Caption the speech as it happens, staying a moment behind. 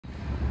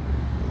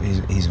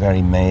He's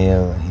very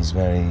male, he's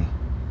very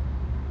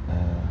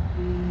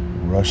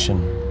Russian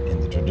in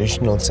the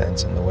traditional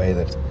sense, in the way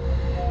that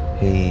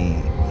he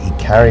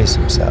carries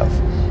himself,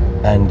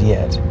 and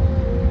yet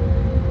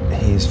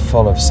he's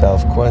full of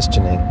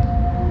self-questioning,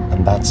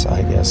 and that's,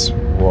 I guess,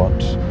 what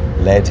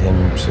led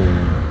him to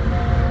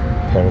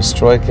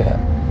Perestroika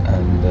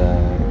and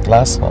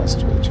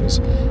Glasnost, which was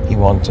he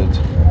wanted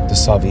the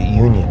Soviet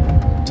Union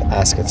to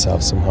ask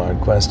itself some hard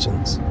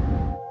questions.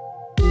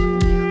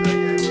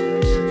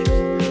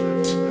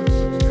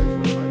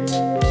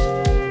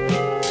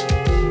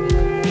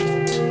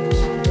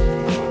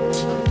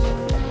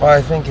 Well,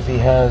 I think if he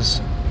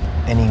has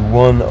any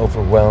one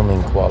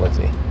overwhelming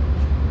quality,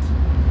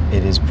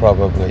 it is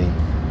probably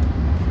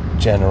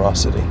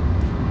generosity.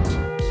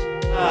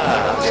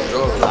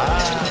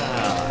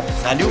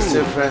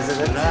 Mr.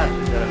 President.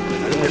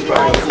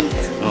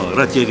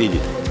 Рад тебя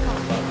видеть.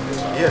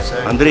 Yes,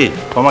 Андрей,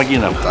 помоги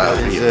нам.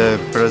 The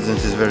president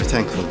is very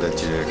thankful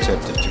that you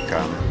accepted to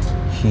come.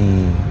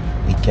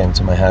 He came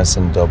to my house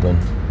in Dublin.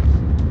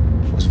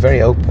 Was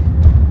very open.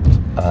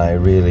 I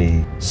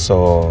really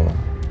saw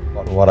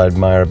what I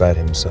admire about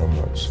him so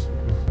much.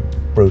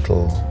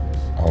 Brutal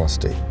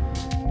honesty.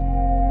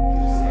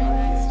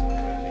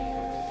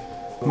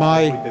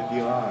 My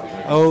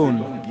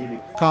own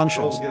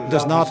conscience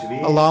does not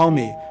allow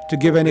me to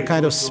give any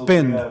kind of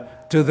spin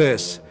to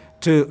this,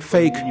 to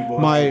fake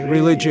my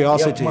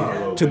religiosity,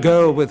 to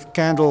go with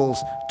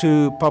candles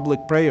to public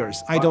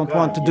prayers. I don't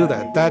want to do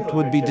that. That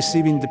would be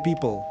deceiving the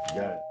people.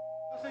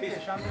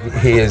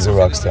 He is a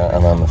rock star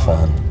and I'm a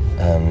fan,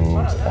 and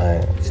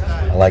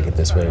I like it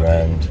this way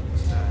around.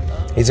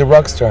 He's a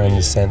rock star in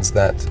the sense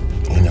that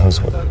he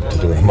knows what to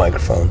do with a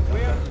microphone.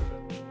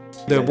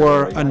 There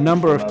were a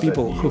number of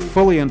people who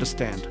fully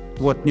understand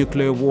what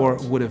nuclear war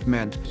would have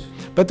meant.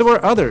 But there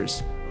were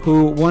others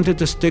who wanted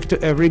to stick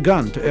to every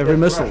gun, to every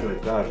missile,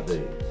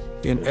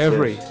 in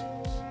every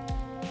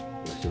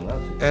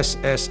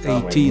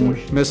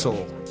SS-18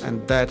 missile,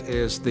 and that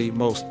is the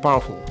most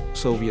powerful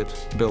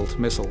Soviet-built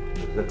missile.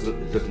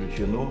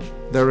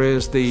 There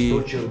is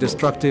the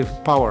destructive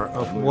power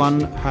of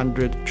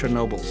 100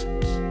 Chernobyls.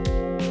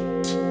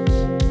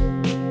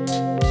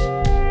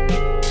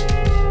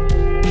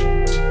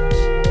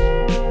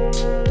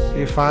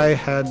 If I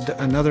had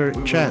another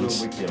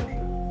chance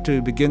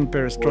to begin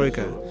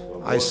Perestroika,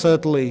 I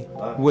certainly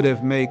would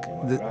have made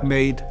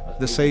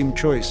the same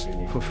choice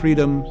for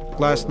freedom,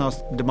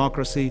 glasnost,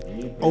 democracy,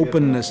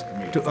 openness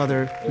to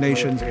other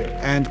nations,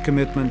 and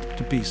commitment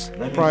to peace.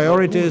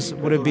 Priorities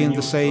would have been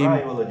the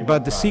same,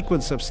 but the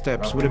sequence of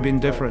steps would have been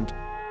different.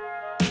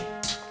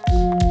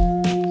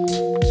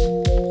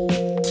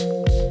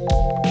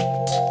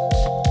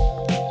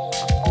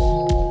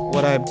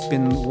 What I've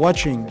been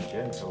watching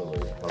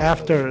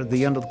after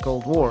the end of the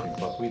Cold War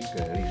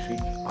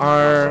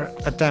are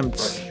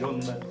attempts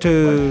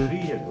to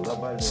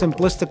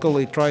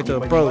simplistically try to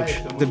approach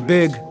the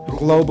big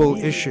global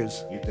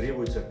issues.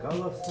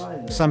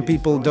 Some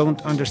people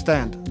don't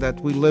understand that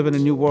we live in a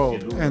new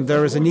world and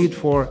there is a need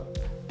for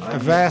a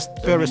vast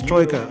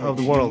perestroika of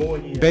the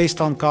world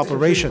based on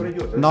cooperation,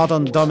 not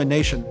on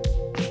domination.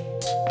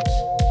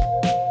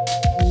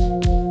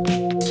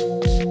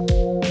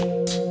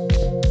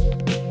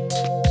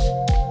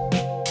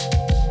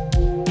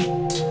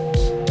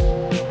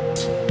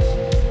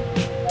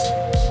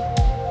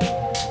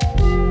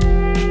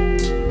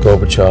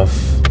 Gorbachev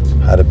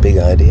had a big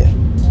idea,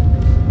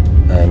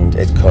 and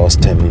it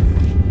cost him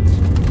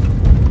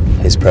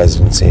his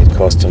presidency, it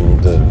cost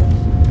him the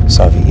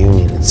Soviet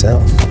Union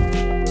itself.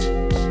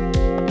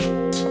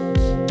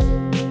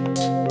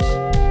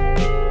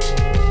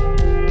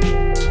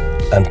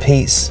 And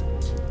peace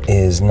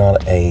is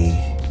not a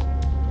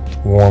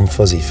warm,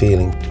 fuzzy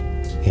feeling,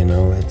 you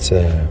know, it's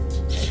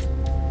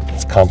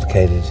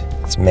complicated,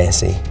 it's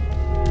messy.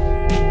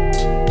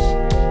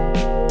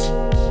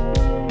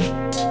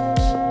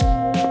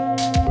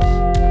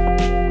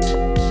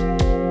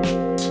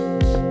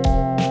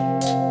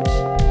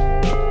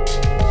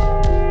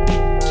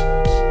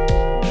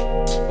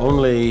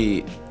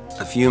 Only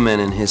a few men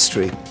in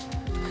history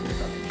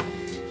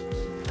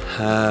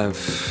have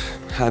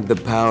had the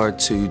power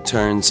to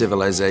turn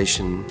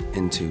civilization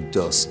into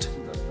dust.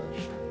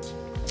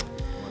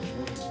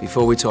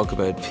 Before we talk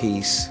about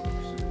peace,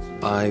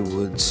 I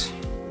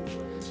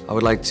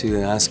would like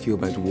to ask you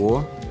about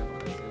war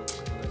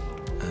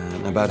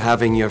and about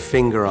having your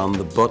finger on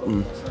the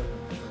button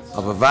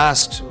of a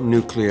vast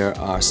nuclear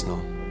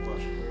arsenal.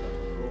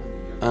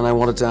 And I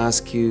wanted to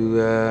ask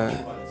you,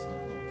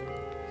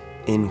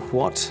 in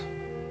what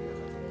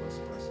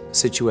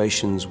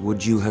situations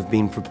would you have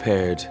been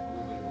prepared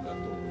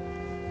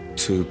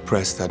to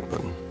press that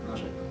button,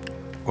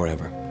 or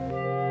ever?